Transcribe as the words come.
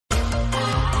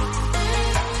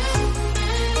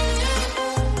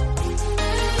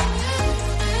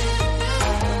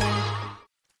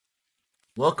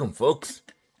Welcome, folks.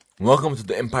 Welcome to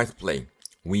the Impact Play.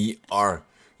 We are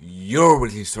your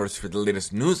weekly source for the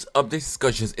latest news, updates,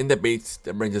 discussions, and debates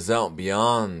that brings us out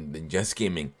beyond than just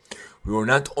gaming. We are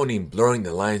not only blurring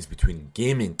the lines between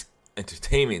gaming,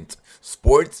 entertainment,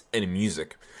 sports, and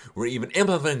music. We're even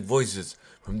amplifying voices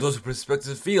from those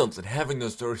respective fields and having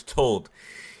those stories told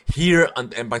here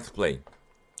on the Impact Play.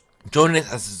 Join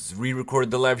us as we record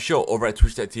the live show over at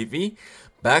twitch.tv/the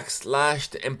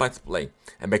Impact Play,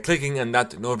 and by clicking on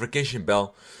that notification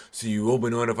bell so you will be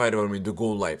notified when we do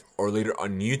go live, or later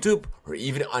on YouTube or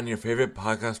even on your favorite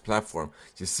podcast platform.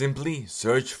 Just simply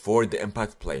search for the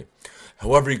Impact Play.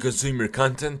 However you consume your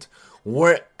content,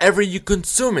 wherever you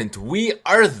consume it, we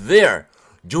are there.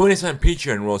 Join us on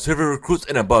Patreon, where Silver Recruits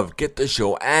and above get the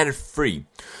show ad free.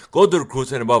 Gold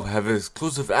Recruits and above have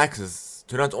exclusive access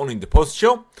to not only the post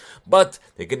show, but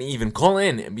they can even call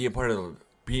in and be a part of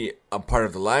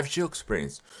the live show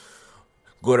experience.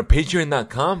 Go to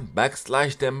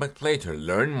patreon.com/the Impact Play to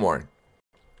learn more.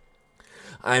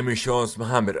 I'm your host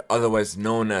Muhammad, otherwise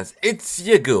known as It's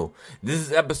Yagu. This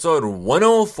is episode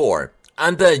 104.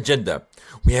 On the agenda,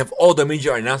 we have all the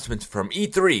major announcements from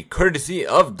E3, courtesy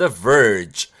of The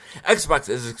Verge. Xbox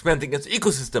is expanding its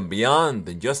ecosystem beyond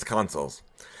than just consoles.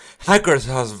 Hackers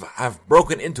have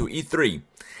broken into E3.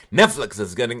 Netflix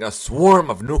is getting a swarm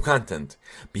of new content.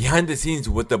 Behind the scenes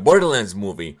with the Borderlands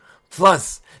movie.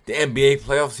 Plus, the NBA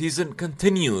playoff season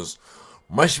continues.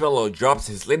 Marshmello drops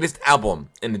his latest album,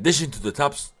 in addition to the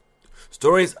top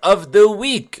stories of the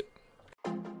week.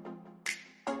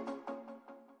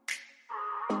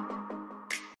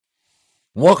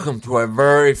 Welcome to our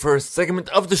very first segment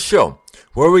of the show,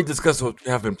 where we discuss what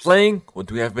we have been playing, what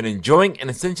we have been enjoying, and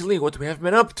essentially what we have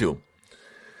been up to.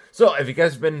 So, if you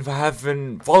guys have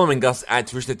been following us at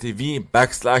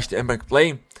twitch.tv/the Impact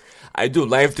Play, I do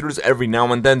live throughs every now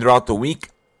and then throughout the week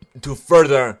to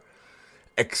further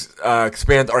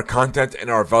expand our content and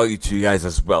our value to you guys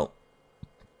as well.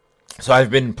 So, I've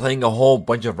been playing a whole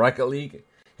bunch of Rocket League.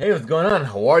 Hey, what's going on?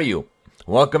 How are you?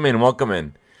 Welcome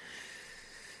in.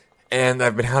 And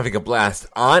I've been having a blast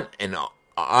on and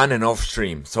off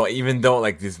stream. So even though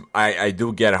like this, I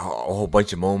do get a whole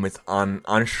bunch of moments on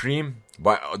stream,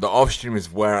 but the off stream is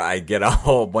where I get a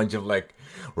whole bunch of like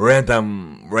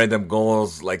random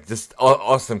goals, like just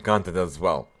awesome content as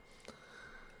well.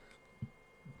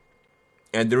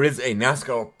 And there is a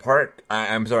NASCAR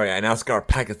a NASCAR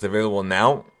pack that's available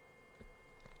now.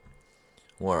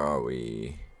 Where are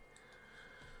we?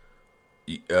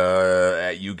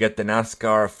 You get the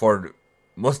NASCAR Ford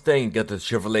Mustang, you get the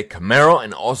Chevrolet Camaro,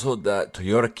 and also the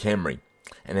Toyota Camry.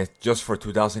 And it's just for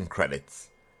 2,000 credits.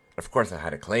 Of course, I had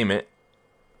to claim it.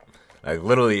 Like,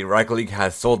 literally, Rocket League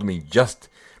has got me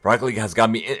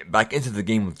back into the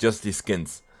game with just these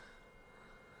skins.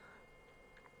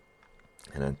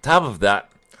 And on top of that,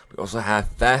 we also have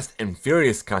Fast and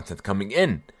Furious content coming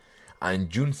in on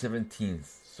June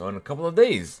 17th. So in a couple of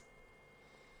days.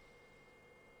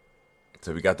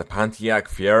 So we got the Pontiac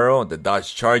Fiero, the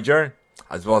Dodge Charger,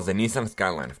 as well as the Nissan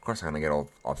Skyline. Of course I'm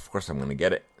gonna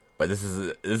get it. But this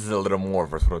is a little more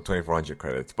for 2,400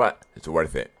 credits, but it's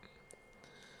worth it.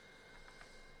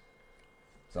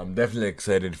 So I'm definitely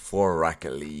excited for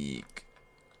Rocket League.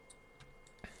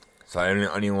 So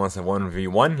anyone wants a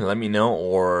 1v1, let me know,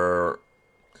 or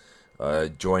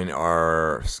join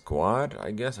our squad, I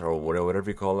guess, or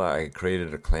whatever you call it. I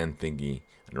created a clan thingy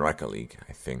in Rocket League,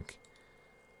 I think.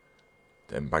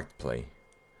 The Impact Play.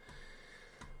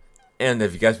 And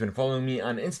if you guys been following me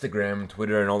on Instagram,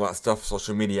 Twitter, and all that stuff,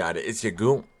 social media at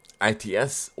Itsyagoo,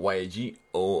 ITSYAGOH,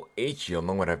 you'll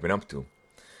know what I've been up to.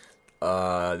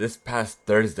 This past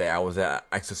Thursday, I was at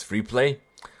Access Free Play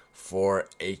for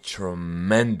a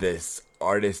tremendous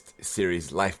artist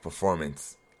series live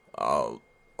performance. Or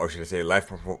should I say, live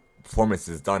performance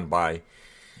is done by.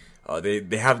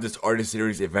 They have this artist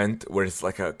series event where it's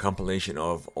like a compilation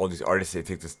of all these artists. They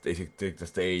take the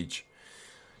stage.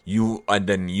 You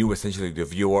essentially the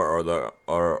viewer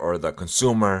or the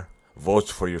consumer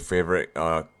votes for your favorite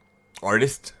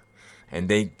artist, and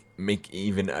they can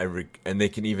even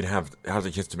have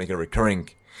the chance to make a recurring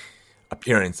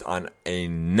appearance on a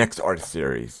next artist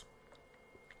series.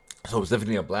 So it was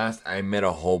definitely a blast. I met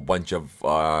a whole bunch of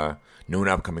new and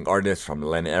upcoming artists from the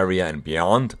Atlanta area and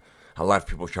beyond. A lot of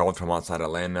people traveled from outside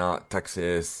Atlanta,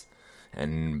 Texas,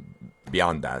 and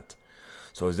beyond that.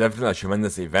 So it's definitely a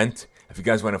tremendous event. If you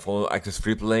guys want to follow Access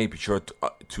Free Play, be sure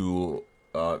to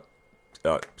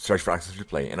search for Access Free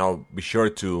Play, and I'll be sure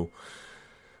to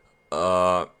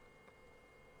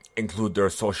include their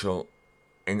social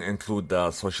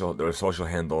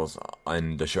handles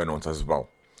on the show notes as well.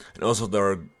 And also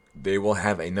they will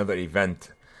have another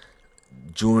event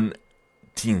June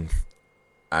 19th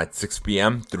at 6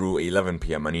 p.m. through 11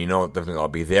 p.m. And definitely I'll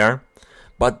be there.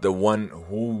 But the one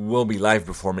who will be live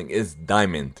performing is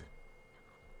Diamond.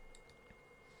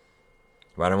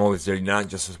 But I'm always there not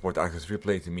just to support Access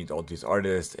Replay, to meet all these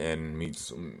artists and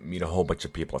meet a whole bunch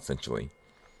of people essentially.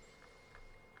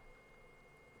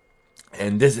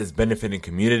 And this is benefiting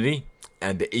community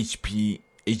and the HBCU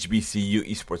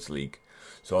Esports League.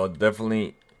 So I'll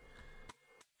definitely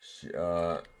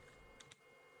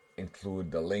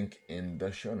include the link in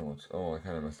the show notes. Oh, I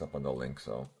kind of messed up on the link,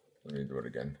 so let me do it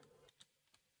again.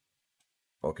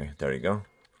 Okay, there you go.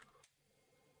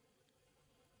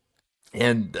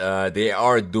 And they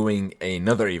are doing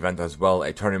another event as well,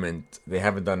 a tournament. They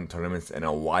haven't done tournaments in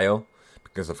a while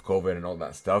because of COVID and all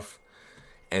that stuff.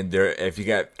 And if you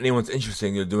got anyone's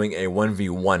interested, you're doing a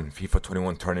 1v1 FIFA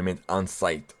 21 tournament on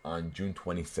site on June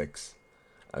 26th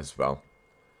as well.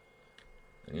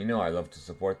 And I love to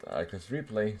support Access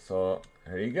Replay, so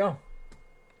here you go.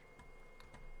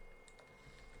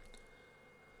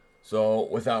 So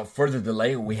without further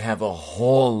delay, we have a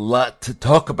whole lot to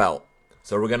talk about.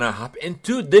 So we're gonna hop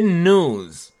into the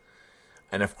news.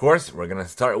 And of course, we're gonna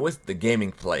start with the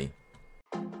gaming play.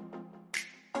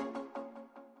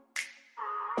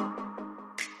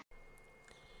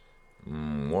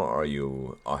 Where are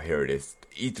you? Oh, here it is.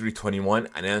 E321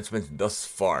 announcements thus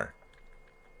far.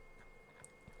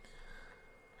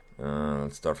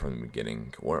 Let's start from the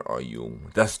beginning. Where are you?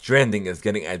 Death Stranding is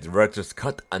getting a director's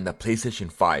cut on the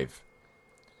PlayStation 5.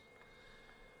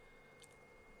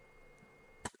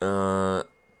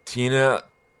 Tina,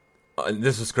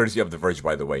 this was courtesy of The Verge,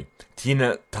 by the way.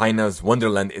 Tina's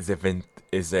Wonderland is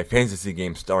a fantasy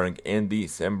game starring Andy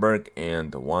Samberg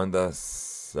and Wanda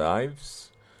Sykes.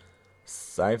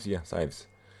 Sykes.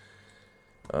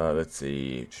 Let's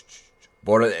see.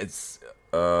 It's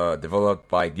developed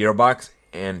by Gearbox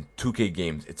and 2K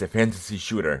Games. It's a fantasy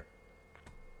shooter.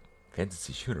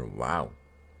 Fantasy shooter, wow.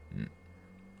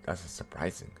 That's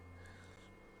surprising.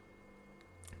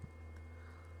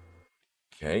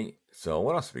 Okay, so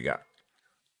what else we got?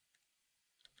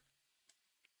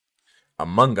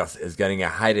 Among Us is getting a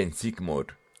hide and seek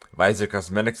mode, Visor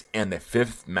Cosmetics, and a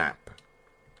 5th map.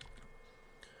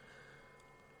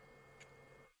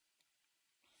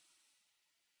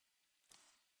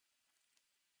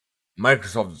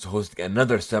 Microsoft is hosting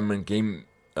another Summer Game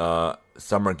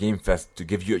Fest to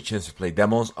give you a chance to play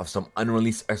demos of some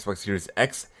unreleased Xbox Series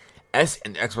X, S,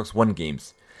 and Xbox One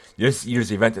games. This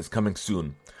year's event is coming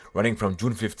soon, running from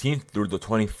June 15th through the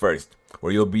 21st,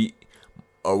 where you'll be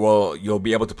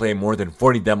able to play more than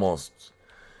 40 demos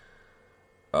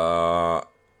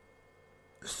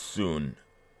soon.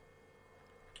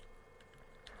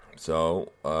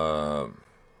 So,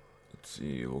 let's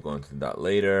see, we'll go into that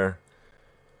later.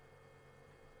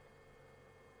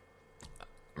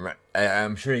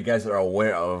 I'm sure you guys are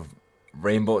aware of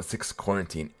Rainbow Six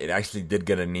Quarantine. It actually did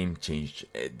get a name change.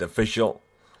 The official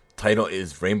title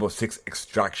is Rainbow Six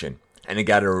Extraction, and it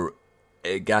got a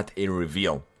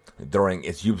reveal during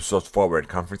its Ubisoft Forward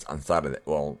conference on Saturday.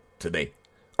 Well,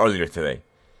 earlier today,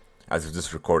 as of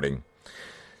this recording.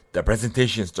 The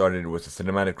presentation started with a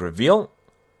cinematic reveal.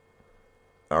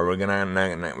 We're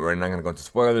not gonna go into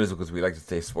spoilers because we like to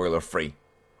stay spoiler free.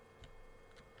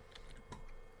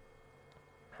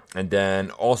 And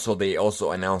then they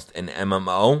also announced an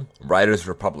MMO, Riders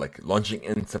Republic, launching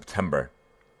in September.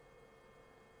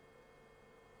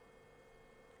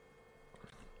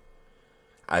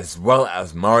 As well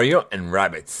as Mario and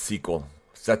Rabbids sequel,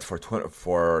 set for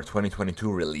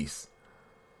 2022 release.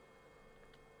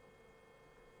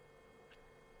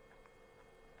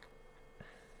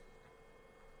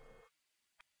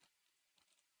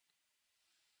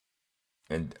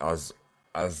 And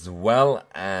as well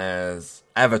as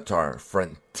Avatar: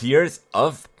 Frontiers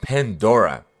of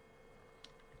Pandora.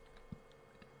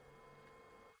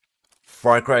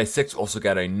 Far Cry 6 also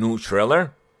got a new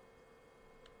trailer.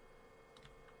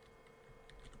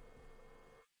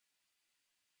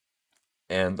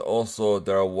 And also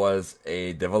there was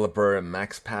a developer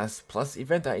Max Pass Plus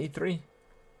event at E3.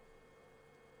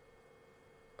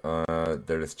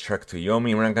 There is Trek to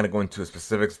Yomi. We're not going to go into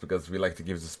specifics because we like to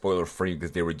give the spoiler free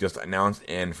because they were just announced.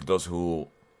 And for those who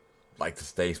like to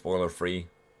stay spoiler free,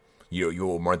 you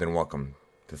are more than welcome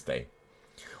to stay.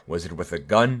 Wizard with a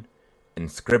Gun,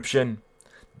 Inscription,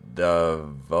 The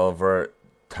Velvet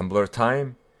Tumbler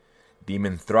Time,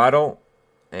 Demon Throttle,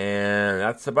 and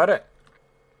that's about it.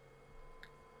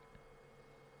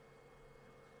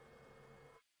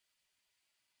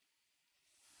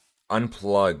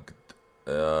 Unplugged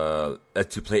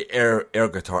lets you play air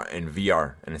guitar in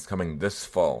VR, and it's coming this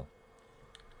fall.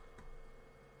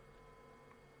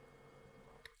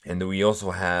 And we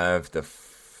also have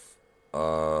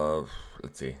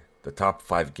let's see, the top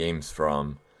 5 games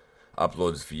from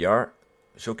Upload's VR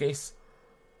showcase.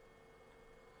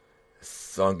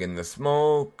 Song in the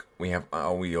Smoke. We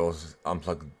also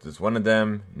Unplugged is one of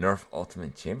them. Nerf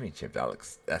Ultimate Championship.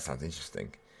 That sounds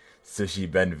interesting. Sushi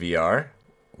Ben VR.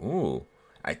 Ooh.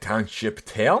 A Township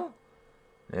Tale.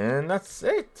 And that's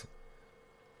it.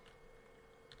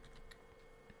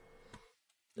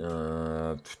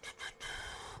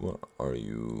 What are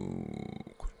you?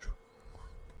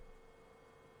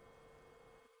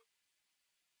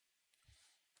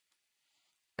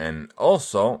 And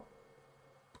also,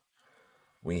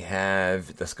 we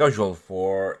have the schedule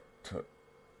for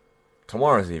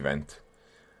tomorrow's event.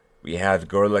 We have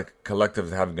Gorilla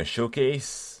Collective having a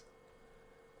showcase,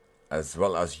 as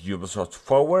well as Ubisoft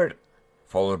Forward,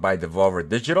 followed by Devolver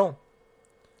Digital,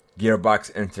 Gearbox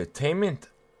Entertainment,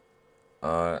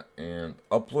 and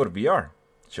Upload VR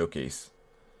showcase.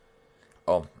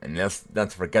 Oh, and let's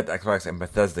not forget Xbox and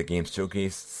Bethesda Games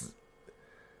showcase.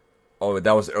 Oh,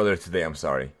 that was earlier today, I'm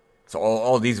sorry. So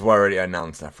all these were already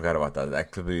announced. I forgot about that.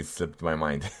 That completely slipped my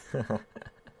mind.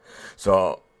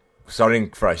 So,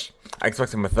 starting fresh.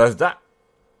 Xbox and Bethesda,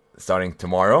 starting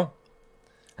tomorrow.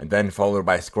 And then followed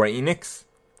by Square Enix,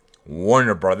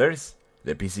 Warner Brothers,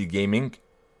 the PC Gaming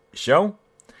Show,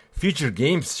 Future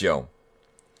Games Show,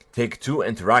 Take-Two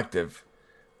Interactive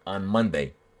on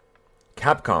Monday,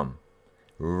 Capcom,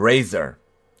 Razer,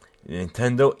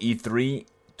 Nintendo E3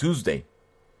 Tuesday,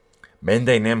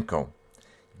 Bandai Namco,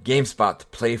 GameSpot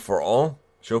Play for All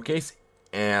Showcase,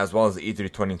 as well as the E3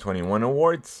 2021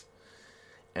 Awards.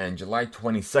 And July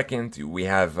 22nd, we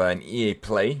have an EA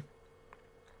Play.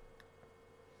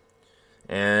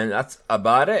 And that's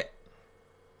about it.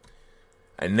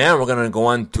 And now we're going to go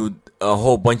on to a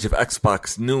whole bunch of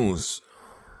Xbox news.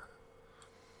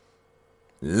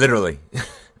 Literally.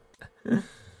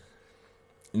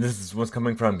 This is what's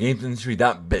coming from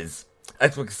GamesIndustry.biz.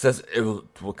 Xbox says it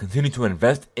will continue to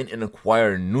invest in and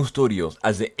acquire new studios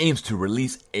as it aims to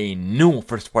release a new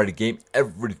first-party game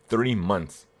every 3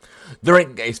 months.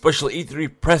 During a special E3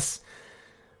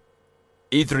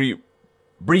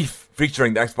 brief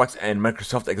featuring the Xbox and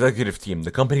Microsoft executive team, the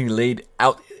company laid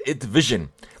out its vision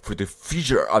for the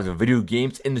future of the video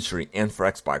games industry and for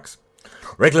Xbox.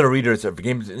 Regular readers of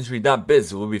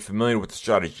GamesIndustry.biz will be familiar with the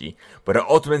strategy, but it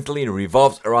ultimately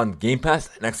revolves around Game Pass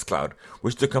and xCloud,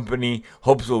 which the company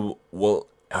hopes will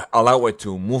allow it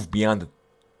to move beyond the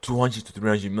 200 to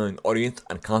 300 million audience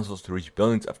on consoles to reach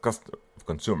billions of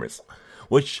consumers.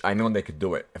 Which I know they could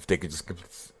do it if they could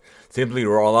just simply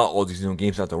roll out all these new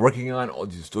games that they're working on, all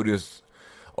these studios,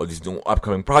 all these new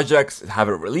upcoming projects, have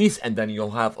it released, and then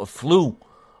you'll have a slew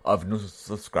of new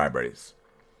subscribers.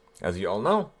 As you all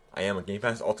know, I am a Game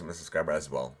Pass Ultimate subscriber as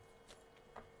well.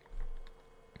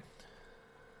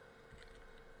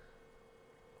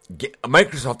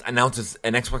 Microsoft announces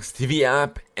an Xbox TV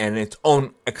app and its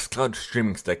own xCloud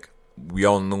streaming stick. We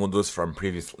all know this from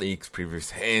previous leaks,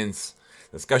 previous hints,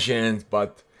 discussions,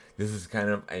 but this is kind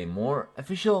of a more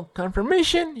official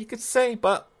confirmation, you could say,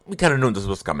 but we kind of knew this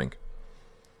was coming.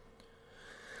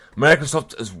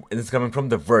 Microsoft is coming from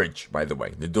The Verge, by the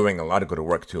way. They're doing a lot of good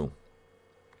work too.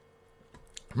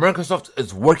 Microsoft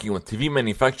is working with TV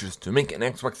manufacturers to make an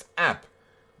Xbox app.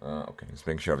 Okay, let's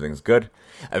make sure everything's good.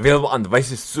 Available on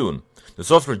devices soon. The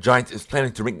software giant is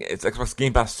planning to bring its Xbox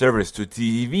Game Pass service to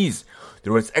TVs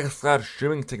through its xCloud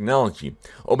streaming technology,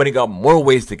 opening up more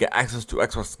ways to get access to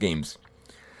Xbox games.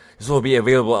 This will be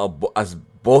available as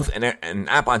both an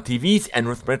app on TVs and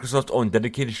with Microsoft's own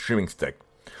dedicated streaming stick.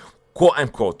 Quote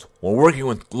unquote, we're working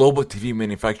with global TV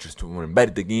manufacturers to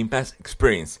embed the Game Pass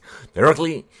experience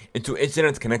directly into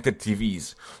internet-connected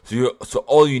TVs. So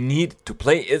all you need to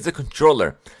play is a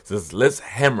controller, says Liz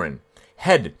Hamren,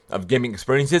 head of gaming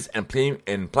experiences and playing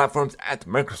in platforms at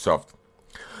Microsoft.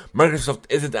 Microsoft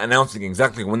isn't announcing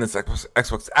exactly when this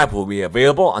Xbox app will be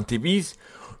available on TVs,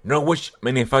 nor which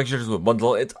manufacturers will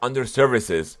bundle it under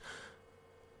services.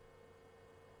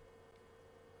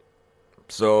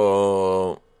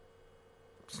 So,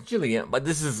 essentially, yeah, but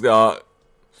this is a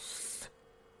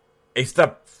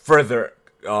step further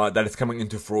that is coming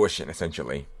into fruition,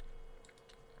 essentially.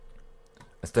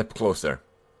 A step closer.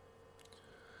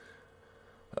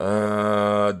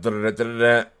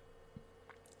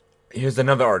 Here's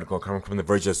another article coming from The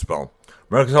Verge as well.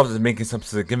 Microsoft is making some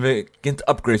significant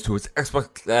upgrades to its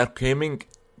Xbox Cloud gaming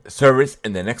service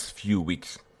in the next few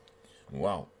weeks.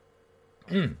 Wow.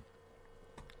 The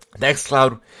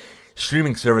xCloud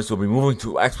streaming service will be moving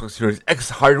to Xbox Series X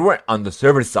hardware on the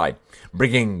server side,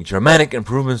 bringing dramatic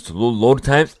improvements to load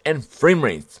times and frame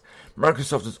rates.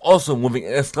 Microsoft is also moving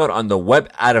xCloud on the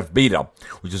web out of beta,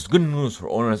 which is good news for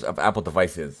owners of Apple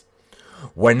devices.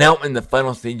 We're now in the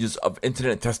final stages of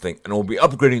internet testing and will be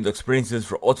upgrading the experiences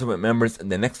for Ultimate members in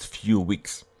the next few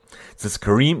weeks. Says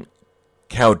Kareem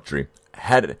Cowdrey,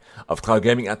 head of cloud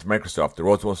gaming at Microsoft. The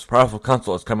world's most powerful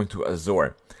console is coming to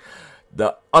Azure.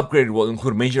 The upgrade will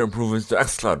include major improvements to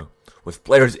xCloud, with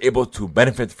players able to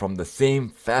benefit from the same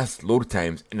fast load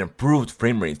times and improved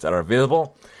frame rates that are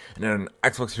available in an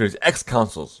Xbox Series X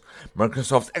consoles.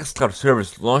 Microsoft's xCloud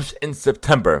service launched in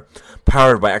September,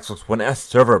 powered by Xbox One S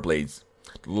server blades.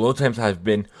 The load times have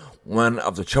been one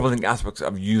of the troubling aspects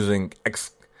of using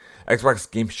Xbox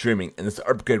game streaming, and this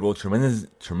upgrade will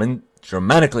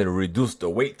dramatically reduce the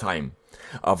wait time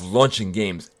of launching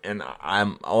games. And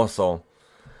I'm also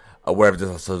aware of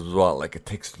this as well. Like, it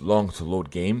takes long to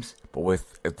load games, but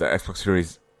with the Xbox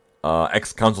Series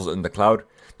X consoles in the cloud,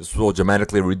 this will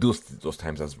dramatically reduce those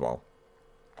times as well.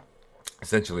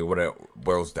 Essentially, what it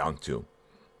boils down to.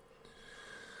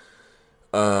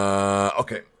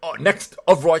 Okay. Oh, next,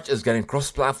 Overwatch is getting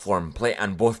cross-platform play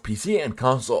on both PC and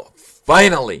console.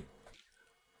 Finally,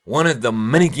 one of the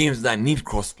many games that need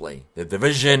crossplay. The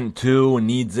Division 2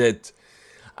 needs it.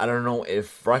 I don't know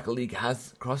if Rocket League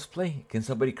has crossplay. Can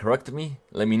somebody correct me?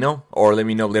 Let me know, or let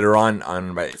me know later on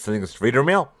by sending us reader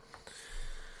mail.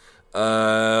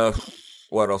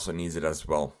 What also needs it as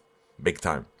well? Big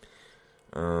time.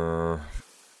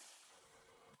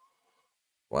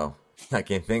 Well, I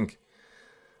can't think.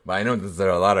 But I know that there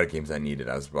are a lot of games that need it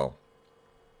as well.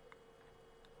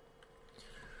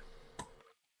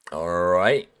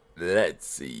 Alright, let's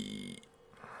see.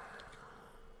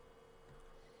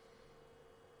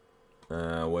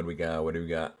 What do we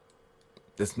got?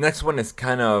 This next one is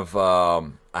kind of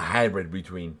a hybrid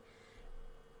between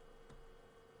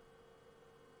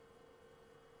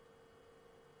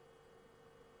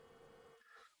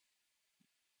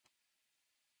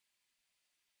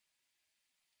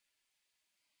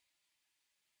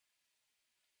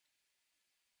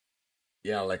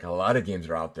like a lot of games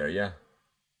are out there, yeah.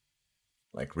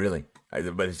 Like, really.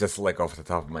 But it's just like off the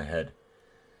top of my head.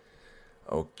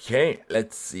 Okay,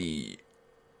 let's see.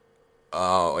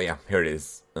 Oh, yeah, here it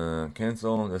is.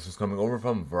 Cancel. This is coming over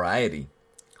from Variety.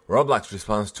 Roblox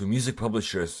responds to music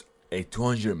publishers a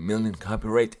 200 million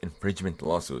copyright infringement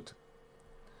lawsuit.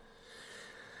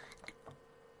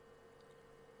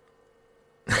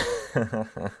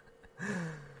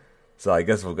 So I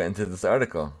guess we'll get into this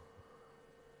article.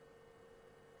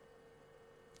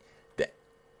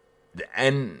 The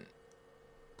N...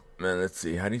 Man, let's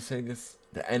see. How do you say this?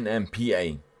 The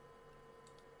NMPA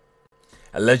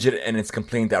alleged in its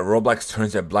complaint that Roblox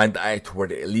turns a blind eye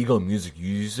toward illegal music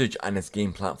usage on its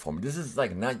game platform. This is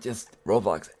like not just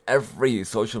Roblox. Every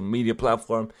social media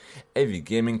platform, every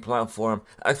gaming platform,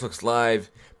 Xbox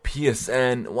Live,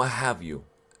 PSN, what have you.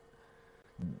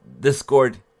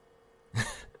 Discord.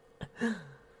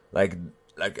 like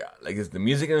it's the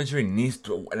music industry needs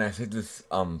to, and I said this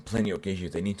plenty of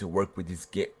occasions, they need to work with this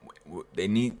game.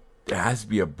 There has to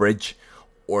be a bridge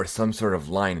or some sort of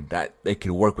line that they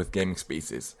can work with gaming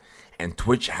spaces, and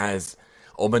Twitch has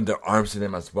opened their arms to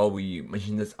them as well. We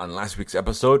mentioned this on last week's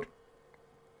episode,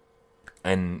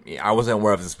 and I wasn't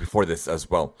aware of this before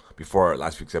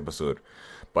last week's episode,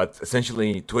 but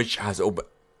essentially Twitch has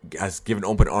given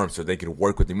open arms so they can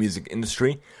work with the music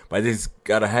industry. But they just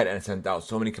got ahead and sent out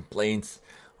so many complaints,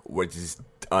 which is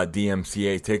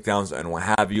DMCA takedowns and what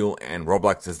have you, and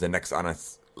Roblox is the next on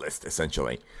its list,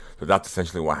 essentially. So that's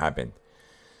essentially what happened.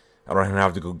 I don't even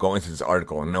have to go into this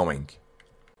article knowing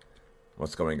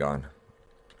what's going on.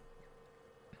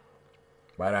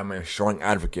 But I'm a strong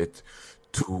advocate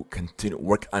to continue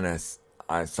work on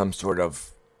some sort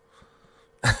of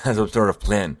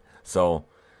plan. So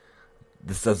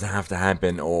this doesn't have to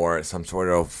happen, or some sort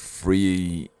of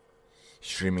free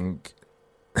streaming.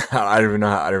 I don't even know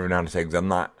how to say it, because I'm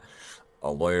not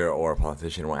a lawyer or a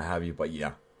politician or what have you, but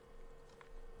yeah.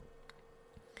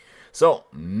 So,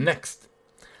 next.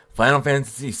 Final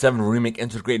Fantasy VII Remake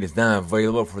Intergrade is now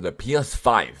available for the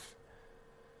PS5.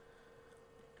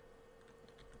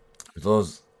 For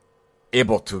those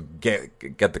able to get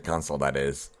the console, that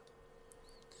is.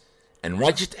 And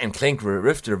Ratchet and Clank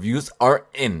Rift reviews are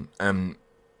in.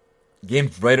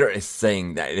 Games Writer is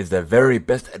saying that it is the very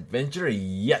best adventure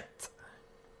yet.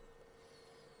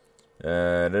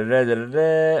 Let's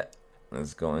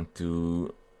go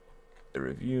into the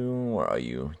review. Where are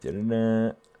you?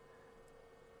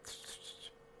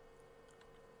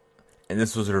 And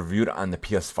this was reviewed on the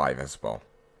PS5 as well.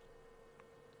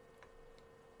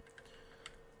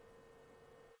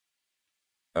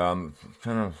 Trying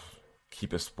to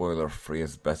keep it spoiler free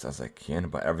as best as I can,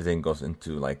 but everything goes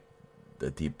into like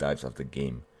the deep dives of the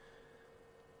game.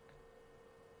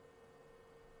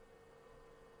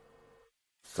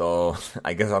 So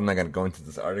I guess I'm not gonna go into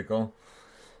this article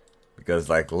because,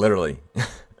 like, literally.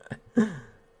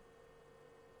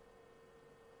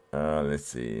 Let's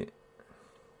see.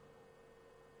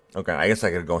 Okay, I guess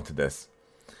I could go into this.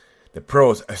 The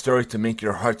pros: a story to make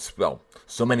your heart swell.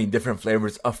 So many different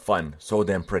flavors of fun. So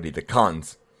damn pretty. The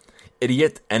cons: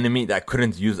 idiot enemy that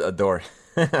couldn't use a door.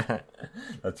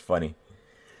 That's funny.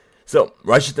 So,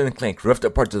 Ratchet & Clank Rift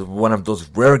Apart is one of those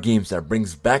rare games that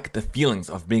brings back the feelings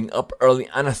of being up early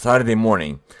on a Saturday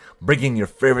morning, bringing your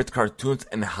favorite cartoons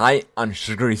and high on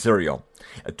sugary cereal.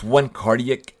 It's one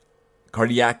cardiac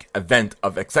event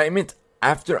of excitement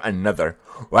after another,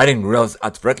 riding rails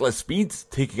at reckless speeds,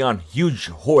 taking on huge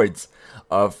hordes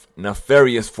of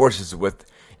nefarious forces with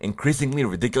increasingly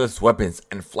ridiculous weapons,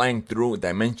 and flying through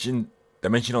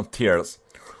dimensional tears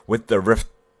with the Rift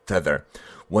Tether.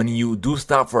 When you do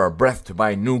stop for a breath to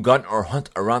buy a new gun or hunt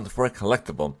around for a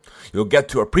collectible, you'll get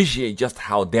to appreciate just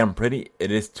how damn pretty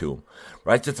it is too.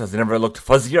 Ratchet has never looked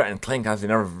fuzzier and Clank has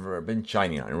never been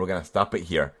shinier, and we're gonna stop it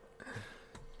here.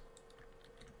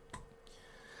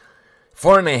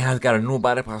 Fortnite has got a new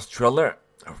Battle Pass trailer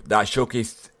that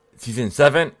showcased Season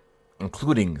 7,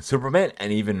 including Superman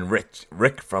and even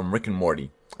Rick from Rick and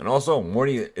Morty. And also,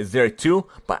 Morty is there too,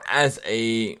 but as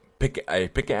a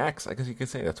pickaxe, I guess you could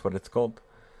say that's what it's called.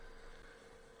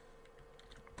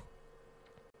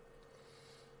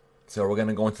 So we're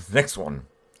gonna go into the next one.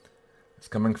 It's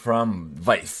coming from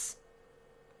Vice.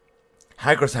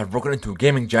 Hackers have broken into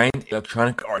gaming giant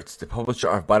Electronic Arts, the publisher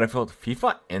of Battlefield,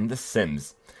 FIFA, and The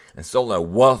Sims, and stole a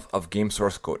wealth of game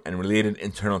source code and related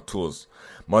internal tools.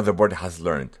 Motherboard has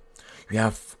learned. You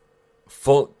have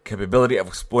full capability of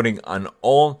exploiting on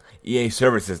all EA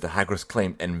services, the hackers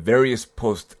claimed, and various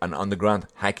posts on underground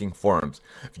hacking forums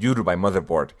viewed by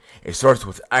Motherboard, a source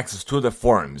with access to the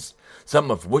forums,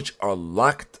 some of which are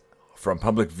locked from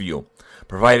public view,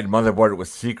 provided Motherboard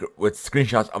with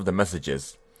screenshots of the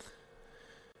messages.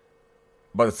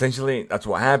 But essentially, that's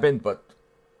what happened. But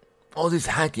all this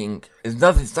hacking is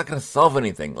nothing. It's not going to solve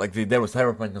anything, like they did with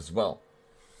Cyberpunk as well.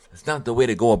 It's not the way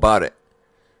to go about it.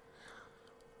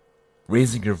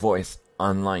 Raising your voice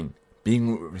online,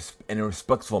 being in a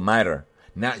respectful manner,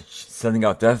 not sending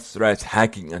out death threats,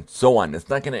 hacking, and so on. It's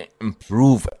not going to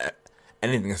improve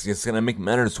anything. It's just going to make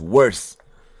matters worse.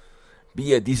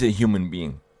 Be a decent human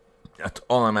being. That's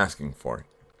all I'm asking for.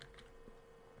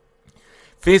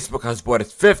 Facebook has bought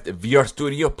its 5th VR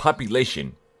studio,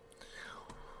 Population.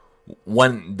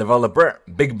 One developer,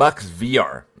 Big Box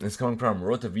VR. It's coming from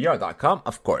rotovr.com,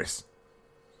 of course.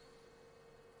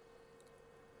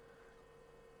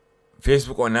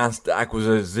 Facebook announced the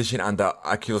acquisition on the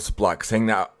Oculus block, saying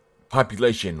that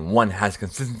Population 1 has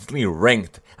consistently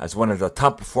ranked as one of the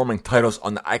top performing titles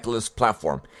on the Oculus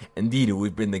platform. Indeed,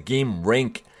 we've been the game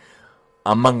rank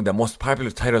among the most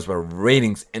popular titles by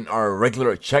ratings in our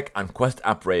regular check on Quest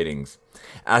app ratings.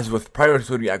 As with prior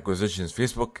studio acquisitions,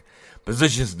 Facebook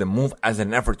positions the move as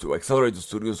an effort to accelerate the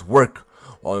studio's work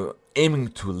while aiming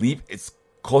to leave its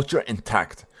culture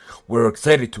intact. We're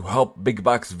excited to help Big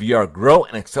Box VR grow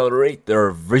and accelerate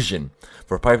their vision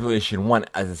for Population 1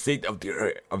 as a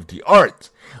state-of-the-art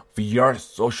VR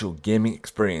social gaming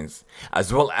experience,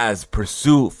 as well as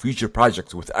pursue future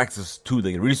projects with access to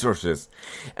the resources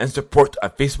and support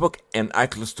of Facebook and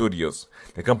Oculus Studios.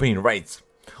 The company writes,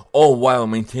 all while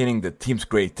maintaining the team's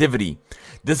creativity,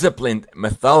 disciplined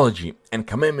methodology, and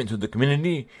commitment to the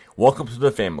community. Welcome to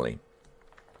the family.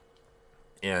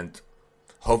 And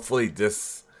hopefully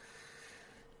this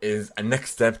is a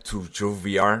next step to True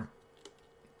VR,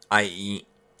 i.e.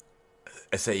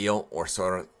 SAO or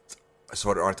Sword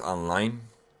Art Online.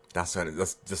 That's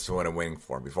just what I'm waiting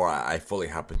for before I fully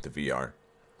hop into VR.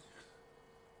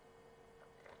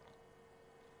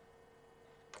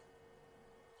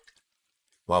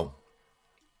 Wow.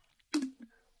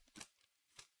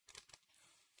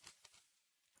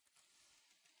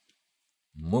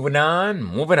 Moving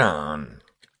on.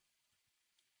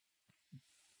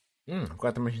 I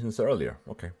forgot to mention this earlier.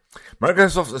 Okay.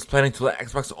 Microsoft is planning to let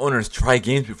Xbox owners try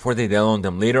games before they download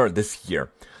them later this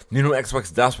year. The new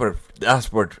Xbox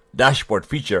dashboard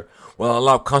feature will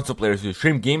allow console players to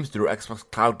stream games through Xbox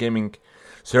Cloud Gaming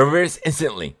servers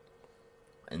instantly.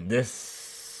 And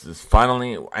this is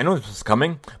finally, I know this was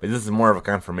coming, but this is more of a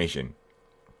confirmation.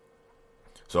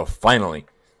 So finally,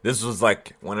 this was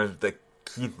like one of the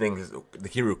key things,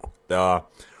 the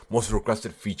most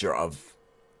requested feature of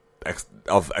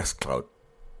xCloud.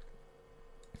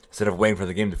 Instead of waiting for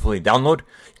the game to fully download,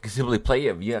 you can simply play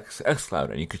it via xCloud,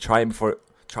 and you could try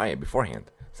it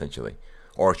beforehand, essentially,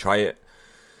 or try it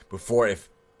before if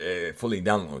fully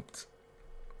download.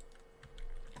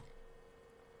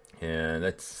 And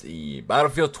let's see,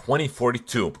 Battlefield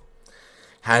 2042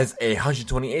 has a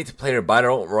 128 player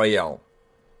battle royale,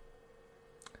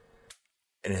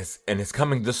 and it's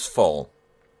coming this fall.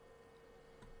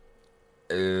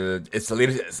 It's the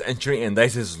latest entry in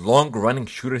DICE's long-running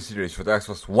shooter series for the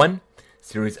Xbox One,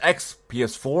 Series X,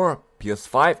 PS4,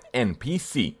 PS5, and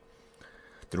PC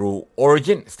through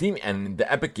Origin, Steam, and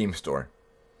the Epic Game Store.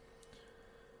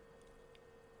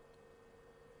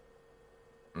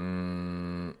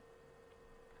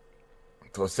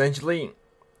 So essentially,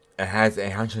 it has a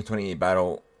 128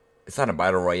 battle. It's not a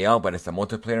battle royale, but it's a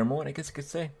multiplayer mode, I guess you could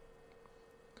say.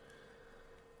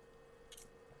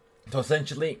 So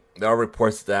essentially, there are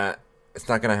reports that it's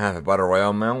not going to have a battle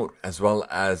royale mode as well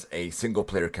as a single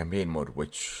player campaign mode,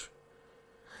 which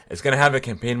it's going to have a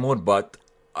campaign mode, but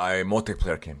a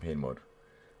multiplayer campaign mode.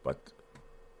 But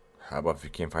how about if you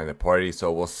can't find the party?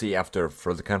 So we'll see after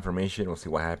further confirmation. We'll see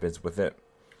what happens with it.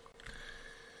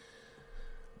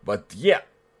 But yeah,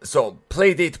 so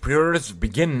Playdate pre-orders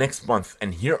begin next month,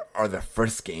 and here are the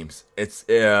first games. It's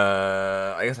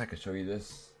I guess I could show you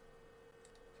this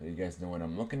so you guys know what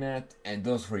I'm looking at. And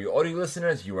those for you audio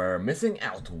listeners, you are missing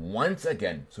out once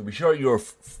again. So be sure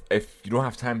if you don't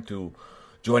have time to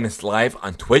join us live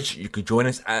on Twitch, you could join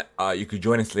us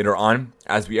later on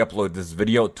as we upload this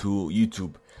video to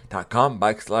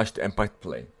youtube.com/The Impact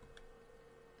Play.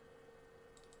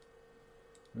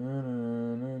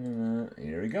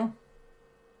 Here we go.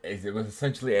 It was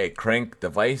essentially a crank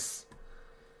device.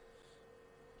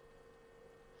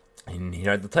 And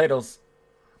here are the titles.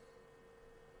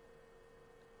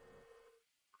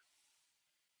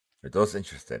 For those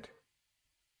interested.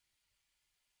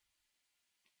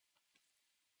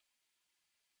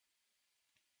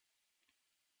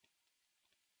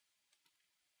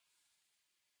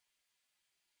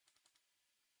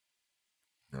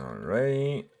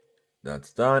 Alright.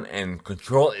 That's done, and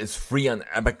Control is free on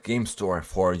the Epic Game Store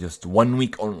for just 1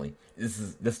 week only.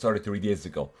 This started 3 days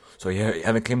ago, so you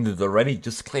haven't claimed it already.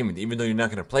 Just claim it, even though you're not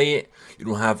gonna play it. You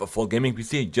don't have a full gaming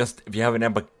PC. Just if you have an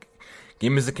Epic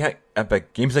Games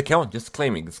account, just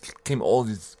claim it. Just claim all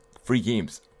these free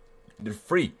games. They're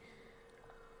free.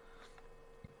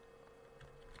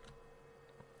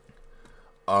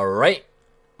 All right.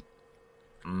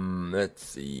 Let's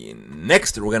see.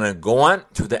 Next, we're gonna go on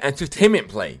to the entertainment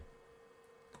play.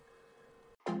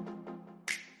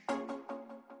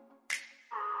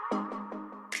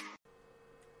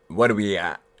 What are we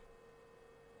at?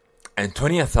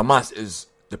 Antonia Thomas is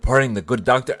departing The Good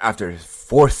Doctor after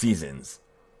 4 seasons.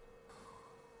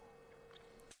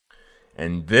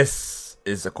 And this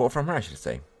is a quote from her, I should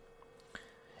say.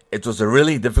 It was a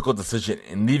really difficult decision,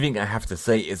 and leaving, I have to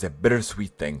say, is a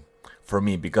bittersweet thing for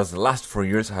me because the last 4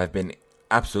 years have been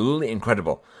absolutely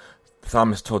incredible.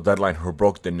 Thomas told Deadline, who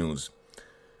broke the news.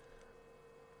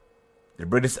 The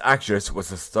British actress was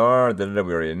a star that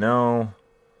we already know.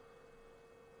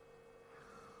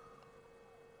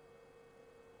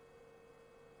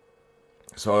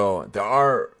 So there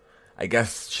are, I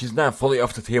guess she's not fully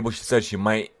off the table. She said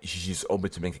she's open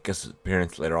to make a guest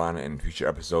appearance later on in future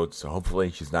episodes. So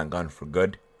hopefully she's not gone for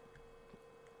good.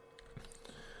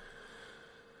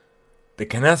 The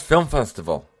Cannes Film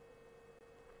Festival.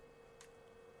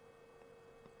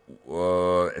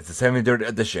 It's the 73rd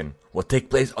edition. Will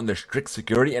take place under strict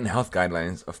security and health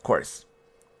guidelines, of course.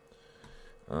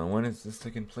 When is this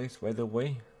taking place, by the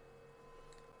way?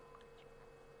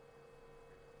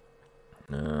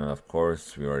 Of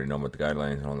course, we already know about the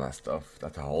guidelines and all that stuff.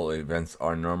 That's how all events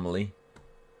are normally.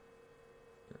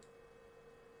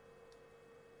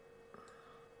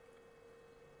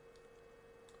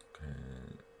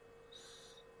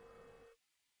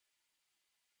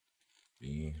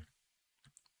 Okay.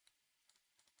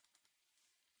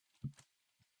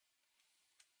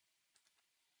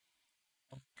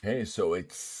 Okay, so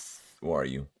it's, where are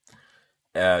you?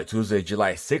 Tuesday,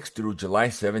 July 6th through July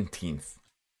 17th.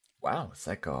 Wow, it's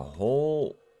like a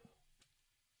whole...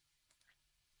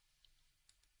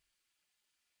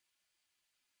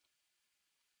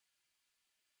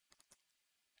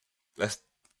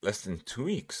 less than 2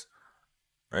 weeks,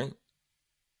 right?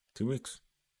 2 weeks.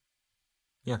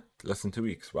 Yeah, less than 2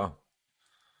 weeks. Wow.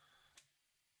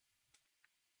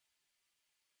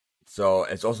 So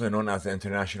it's also known as the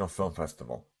International Film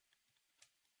Festival.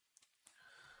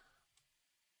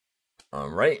 All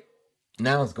right.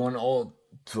 Now it's going all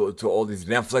to all these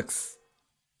Netflix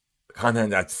content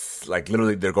that's like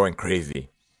literally they're going crazy.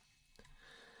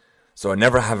 So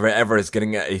Never Have I Ever is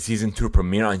getting a season 2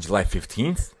 premiere on July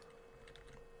 15th.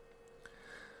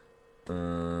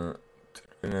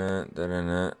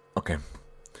 Okay.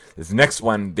 This next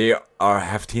one, they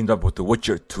have teamed up with The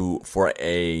Witcher 2 for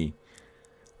a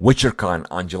WitcherCon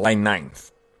on July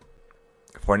 9th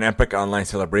for an epic online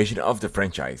celebration of the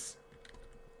franchise.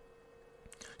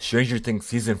 Stranger Things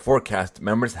Season 4 cast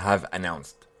members have been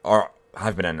announced.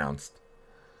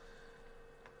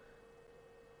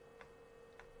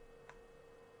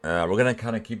 We're gonna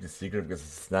kind of keep the secret because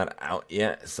it's not out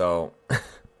yet, so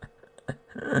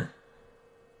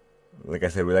like I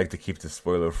said, we like to keep the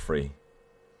spoiler free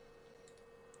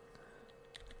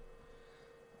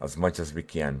as much as we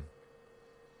can.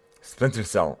 Splinter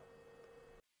Cell,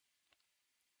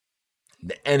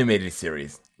 the animated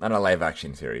series, not a live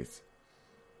action series.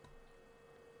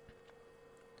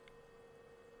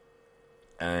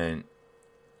 And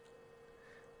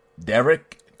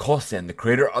Derek Colson, the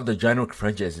creator of the John Wick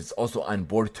franchise, is also on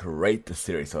board to write the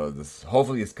series. So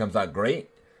hopefully this comes out great.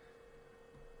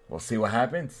 We'll see what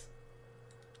happens.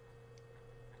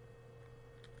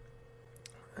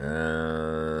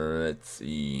 Let's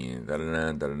see.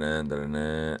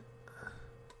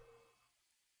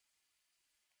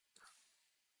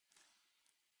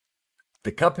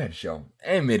 The Cuphead show,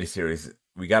 animated series.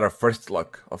 We got our first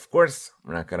look. Of course,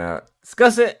 we're not gonna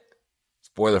discuss it.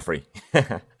 Spoiler free.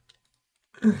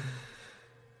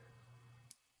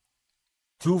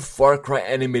 2 Far Cry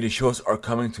animated shows are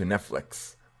coming to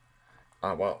Netflix.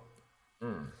 Oh, wow.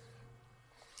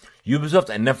 Ubisoft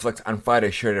and Netflix on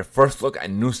Friday shared a first look at a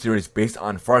new series based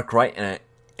on Far Cry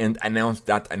and announced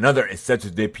that another is set to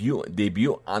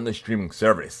debut on the streaming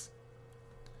service.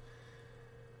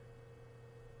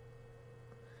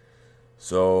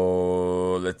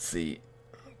 So, let's see.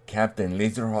 Captain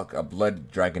Laserhawk, a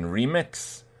Blood Dragon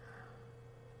remix.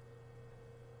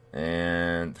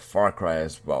 And Far Cry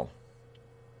as well.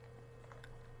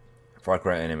 Far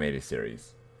Cry animated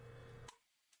series.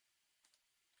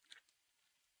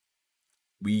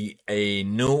 A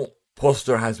new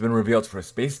poster has been revealed for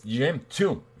Space Jam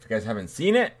 2. If you guys haven't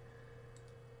seen it.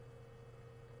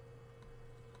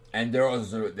 And there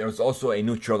was also a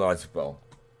new trailer as well.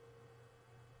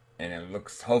 And it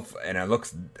looks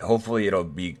hopefully it'll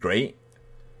be great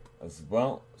as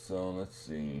well. So let's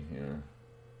see here.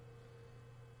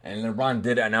 And LeBron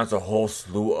did announce a whole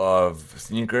slew of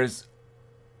sneakers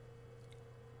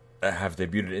that have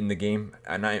debuted in the game,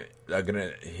 and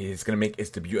he's gonna make his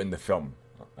debut in the film,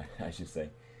 I should say.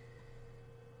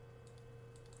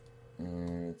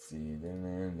 Let's see.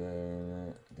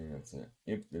 I think that's it.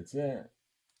 Yep, that's it.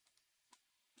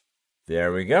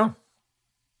 There we go.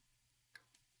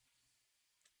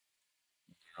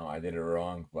 Oh, I did it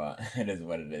wrong, but it is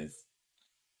what it is.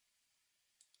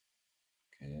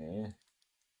 Okay.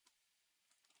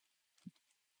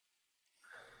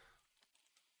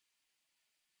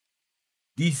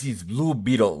 DC's Blue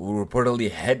Beetle will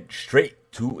reportedly head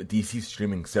straight to DC's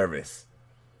streaming service.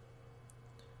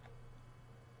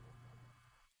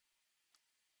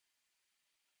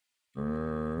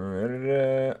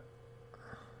 There's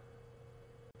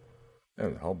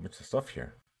a whole bunch of stuff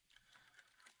here.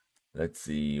 Let's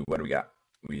see, what do we got?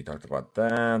 We talked about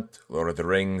that. Lord of the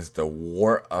Rings, The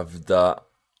War of the...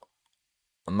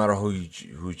 I'm not a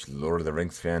huge Lord of the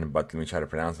Rings fan, but let me try to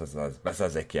pronounce this as best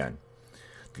as I can.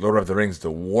 The Lord of the Rings,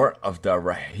 The War of the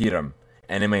Rohirrim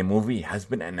anime movie has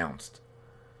been announced.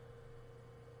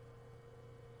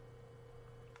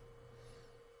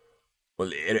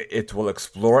 Well, it will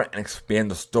explore and expand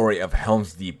the story of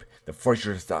Helm's Deep, the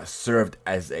fortress that served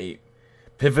as a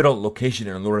pivotal location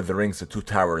in Lord of the Rings: The Two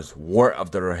Towers. War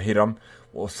of the Rohirrim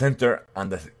will center on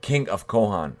the King of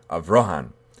Rohan,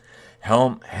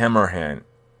 Helm Hammerhead.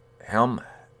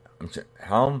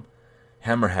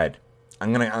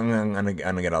 I'm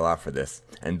gonna get a lot for this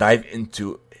and dive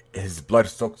into his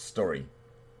blood-soaked story.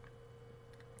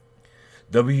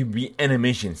 WB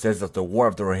Animation says that the War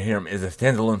of the Rohirrim is a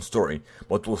standalone story,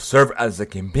 but will serve as a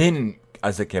companion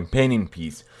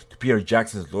piece to Peter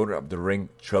Jackson's Lord of the Ring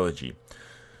trilogy.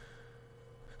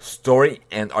 Story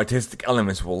and artistic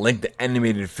elements will link the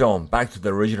animated film back to the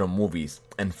original movies,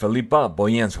 and Philippa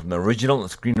Boyens from the original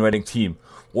screenwriting team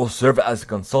will serve as a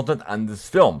consultant on this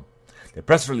film. The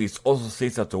press release also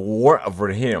states that the War of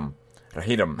Rohirrim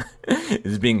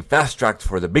is being fast-tracked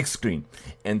for the big screen,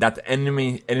 and that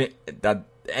the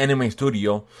anime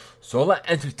studio Sola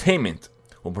Entertainment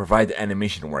will provide the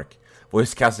animation work.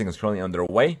 Voice casting is currently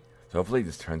underway, so hopefully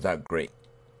this turns out great.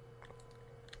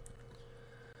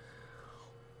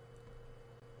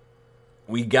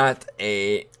 We got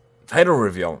a title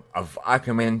reveal of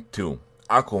Aquaman 2,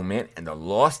 Aquaman and the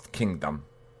Lost Kingdom.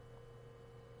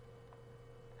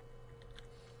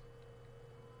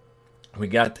 We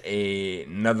got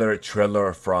another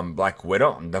trailer from Black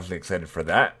Widow. I'm definitely excited for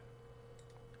that.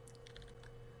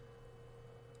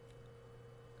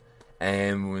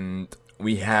 And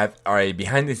we have our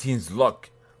behind the scenes look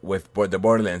with the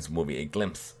Borderlands movie, a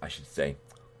glimpse, I should say,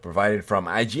 provided from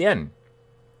IGN.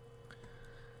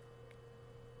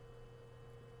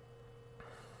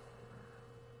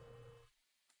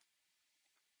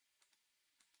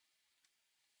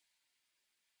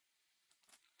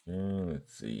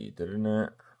 Let's see,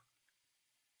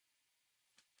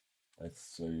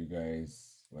 let's show you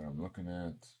guys what I'm looking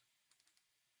at.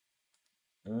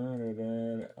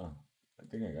 Oh, I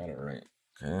think I got it right.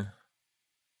 Okay.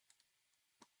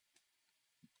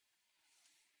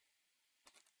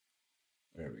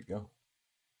 There we go.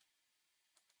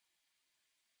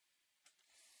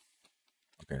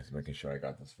 Okay, so making sure I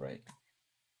got this right.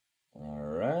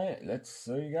 Alright, let's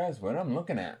show you guys what I'm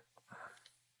looking at.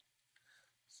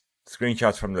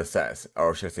 Screenshots from the set,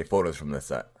 or should I say photos from the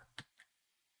set.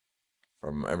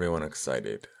 From everyone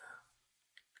excited.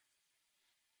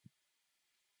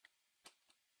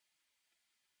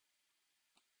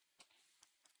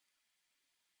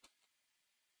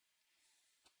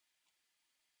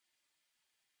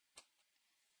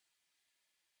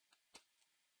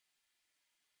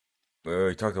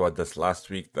 We talked about this last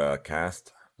week, the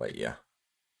cast, but yeah.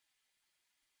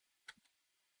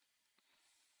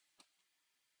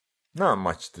 Not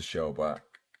much to show, but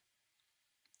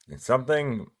it's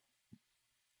something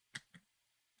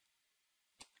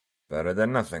better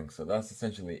than nothing. So that's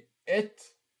essentially it.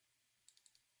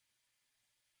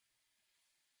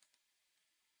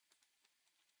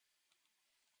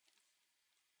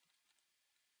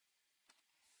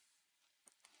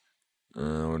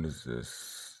 What is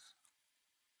this?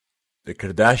 The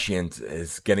Kardashians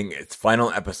is getting its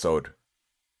final episode.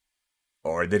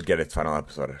 Or it did get its final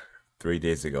episode 3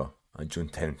 days ago on June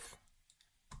 10th.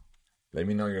 Let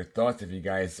me know your thoughts if you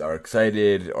guys are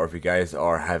excited or if you guys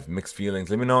have mixed feelings.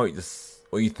 Let me know just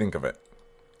what you think of it,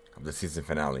 of the season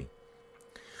finale.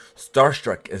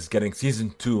 Starstruck is getting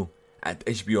season 2 at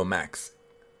HBO Max.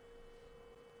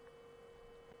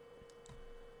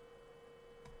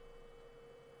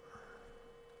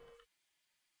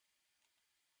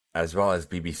 As well as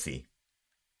BBC.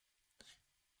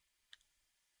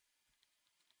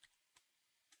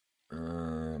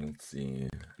 Let's see.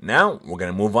 Now we're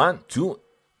gonna move on to.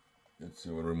 Let's see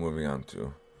what we're moving on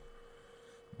to.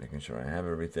 Making sure I have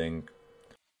everything.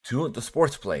 To the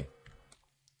sports play.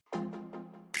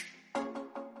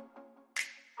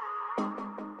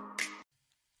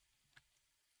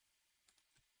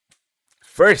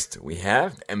 First, we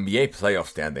have the NBA playoff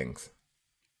standings.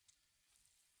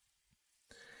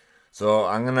 So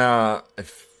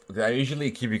I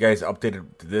usually keep you guys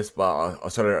updated to this, but I'll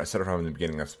start it from the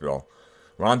beginning as well.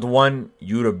 Round 1,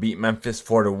 Utah beat Memphis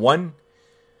 4-1.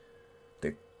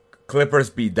 The Clippers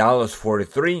beat Dallas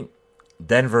 4-3.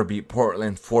 Denver beat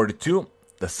Portland 4-2.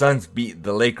 The Suns beat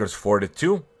the Lakers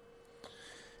 4-2.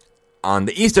 On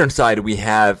the Eastern side, we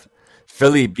have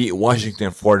Philly beat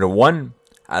Washington 4-1.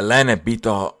 Atlanta beat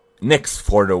the Knicks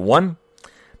 4-1.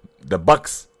 The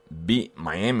Bucks beat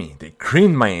Miami. They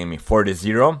creamed Miami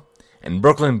 4-0. And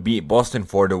Brooklyn beat Boston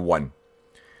 4-1.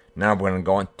 Now we're going to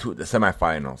go on to the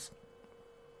semifinals.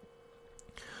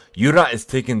 Utah is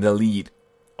taking the lead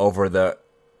over the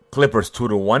Clippers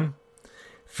 2-1.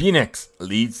 Phoenix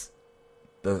leads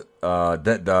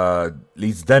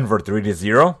leads Denver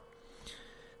 3-0.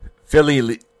 Philly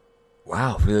leads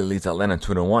Atlanta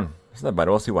 2-1. It's not bad.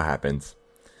 We'll see what happens.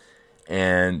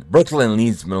 And Brooklyn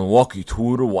leads Milwaukee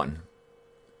 2-1.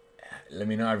 Let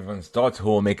me know everyone's thoughts. Who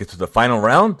will make it to the final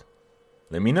round?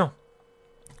 Let me know.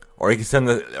 Or you can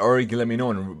let me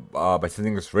know by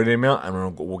sending us written email,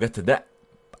 and we'll get to that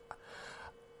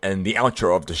and the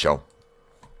outro of the show.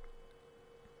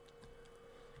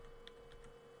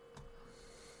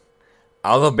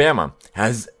 Alabama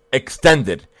has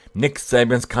extended Nick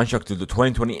Saban's contract to the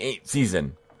 2028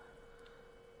 season.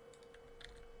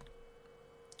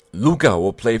 Luka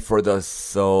will play for the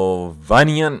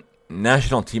Slovenian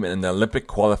national team in the Olympic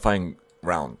qualifying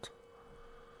round.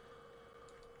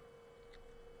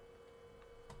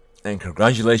 And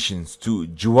congratulations to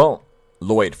Joel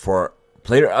Lloyd for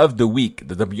Player of the Week,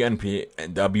 the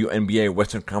WNBA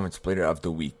Western Conference Player of the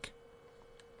Week.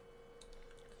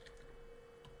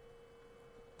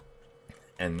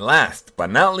 And last but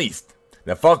not least,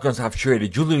 the Falcons have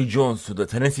traded Julio Jones to the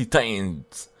Tennessee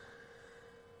Titans.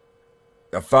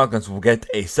 The Falcons will get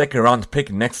a second-round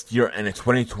pick next year and a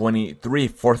 2023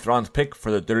 fourth-round pick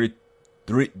for the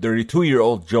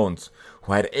 32-year-old Jones,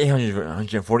 who had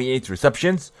 148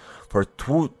 receptions for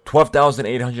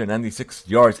 12,896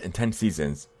 yards in 10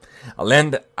 seasons.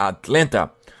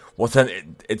 Atlanta will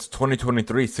send its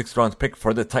 2023 sixth-round pick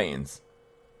for the Titans.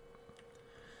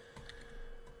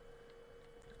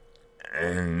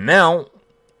 And now,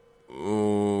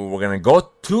 we're gonna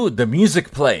go to the music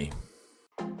play.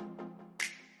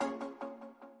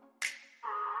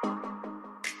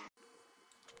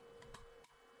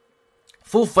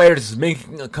 Foo Fighters is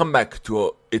making a comeback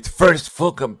to its first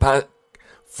full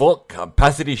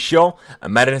capacity show at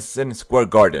Madison Square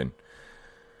Garden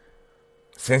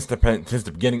since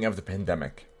the beginning of the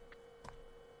pandemic.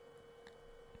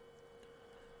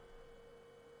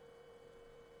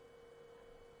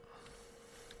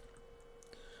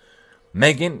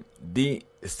 Megan Thee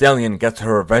Stallion gets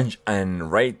her revenge on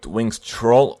right-wing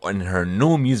troll in her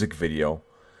new music video.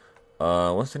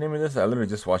 What's the name of this? I literally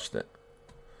just watched it.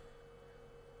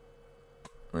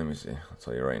 Let me see. I'll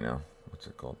tell you right now. What's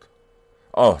it called?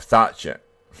 Oh, Thought Shit.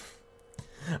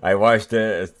 I watched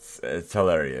it. It's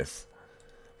hilarious.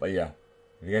 But yeah,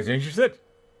 if you guys are interested,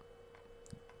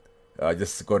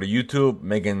 just go to YouTube,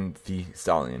 Megan Thee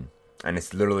Stallion, and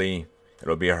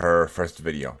it'll be her first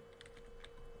video.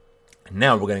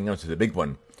 Now we're getting into the big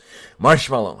one.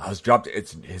 Marshmello has dropped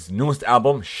his newest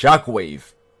album,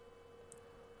 Shockwave,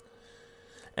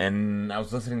 and I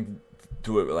was listening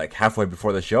to it like halfway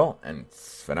before the show, and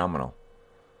it's phenomenal.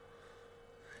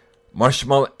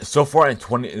 Marshmello, so far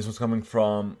this was coming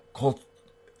from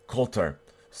Coulter,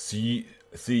 CULTR.com.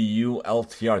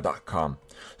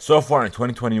 So far in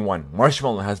 2021,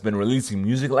 Marshmello has been releasing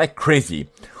music like crazy,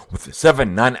 with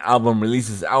 7 non-album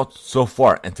releases out so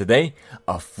far, and today,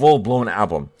 a full-blown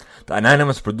album. The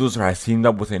anonymous producer has teamed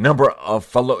up with a number of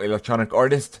fellow electronic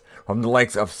artists from the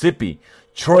likes of Sippy,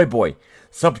 Troy Boy,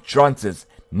 Subtrances,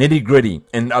 Nitty Gritty,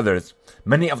 and others.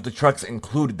 Many of the tracks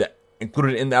included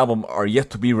in the album are yet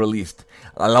to be released,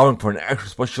 allowing for an extra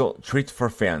special treat for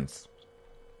fans.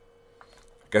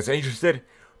 If you guys are interested,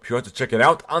 be sure to check it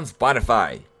out on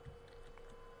Spotify.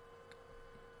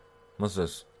 What's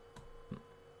this?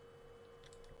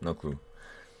 No clue.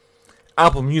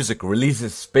 Apple Music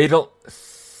releases spatial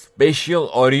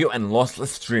audio and lossless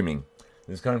streaming.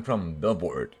 This is coming from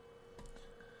Billboard.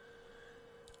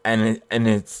 And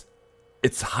it's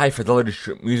high fidelity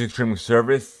music streaming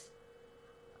service.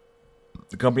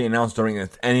 The company announced during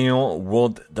its annual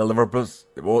World Developers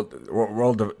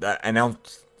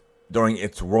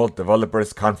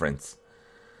Conference.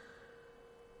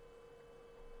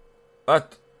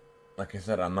 But like I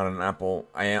said, I'm not an Apple.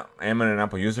 I am an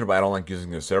Apple user, but I don't like using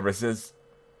their services,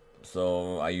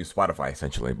 so I use Spotify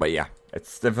essentially. But yeah,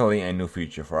 it's definitely a new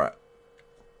feature for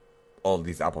all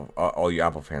you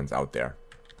Apple fans out there.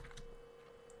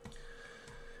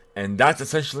 And that's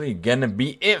essentially gonna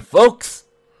be it, folks.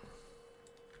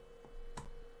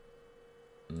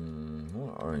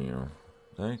 Where are you?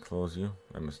 Did I close you?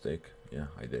 My mistake. Yeah,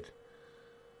 I did.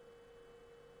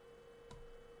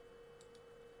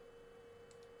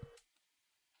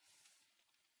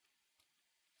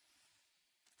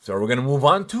 So we're gonna move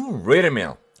on to Reader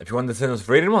Mail. If you want to send us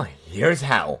Reader Mail, here's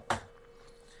how.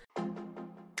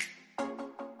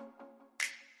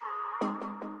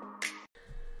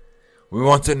 We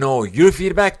want to know your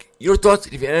feedback, your thoughts,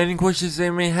 if you have any questions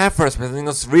you may have for us by sending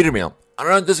us Reader Mail on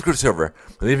our Discord server,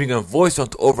 by leaving a voice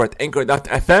note over at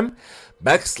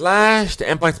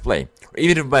anchor.fm/theempixplay, or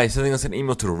even by sending us an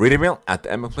email to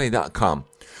readermail@theempixplay.com.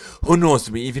 Who knows,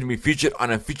 we even be featured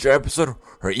on a future episode,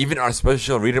 or even our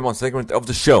special Reader Mail segment of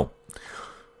the show.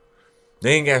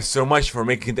 Thank you guys so much for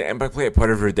making the Impact Play a part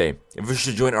of your day. If you wish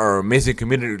to join our amazing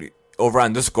community over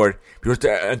on Discord, be sure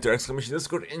to enter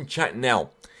 !Discord and chat now.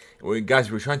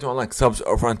 Guys, we're trying to unlock subs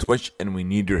over on Twitch, and we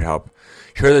need your help.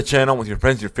 Share the channel with your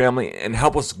friends, your family, and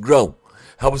help us grow.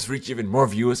 Help us reach even more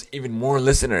viewers, even more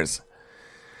listeners.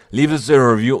 Leave us a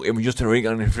review if you just a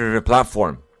rating on your favorite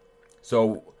platform.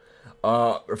 So,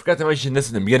 I forgot to mention this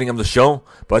in the beginning of the show,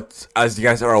 but as you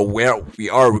guys are aware, we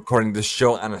are recording this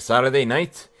show on a Saturday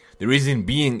night. The reason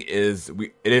being is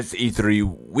it is E3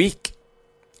 week,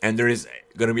 and there is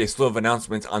going to be a slew of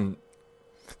announcements on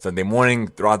Sunday morning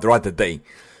throughout the day.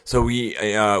 So we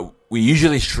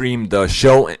usually stream the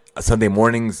show Sunday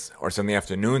mornings or Sunday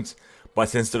afternoons, but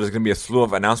since there's going to be a slew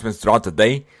of announcements throughout the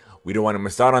day, we don't want to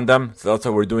miss out on them, so that's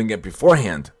why we're doing it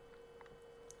beforehand.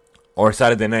 Or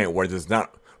Saturday night, where there's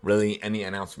not really any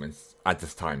announcements at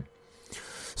this time.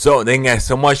 So thank you guys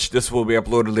so much. This will be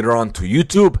uploaded later on to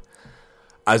YouTube,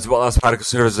 as well as podcast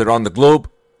servers around the globe.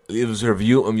 Leave us a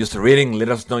review and just a rating. Let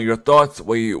us know your thoughts.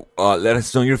 Let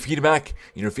us know your feedback.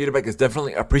 Your feedback is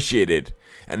definitely appreciated,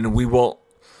 and we will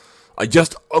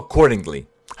adjust accordingly.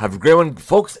 Have a great one,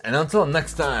 folks, and until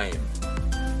next time.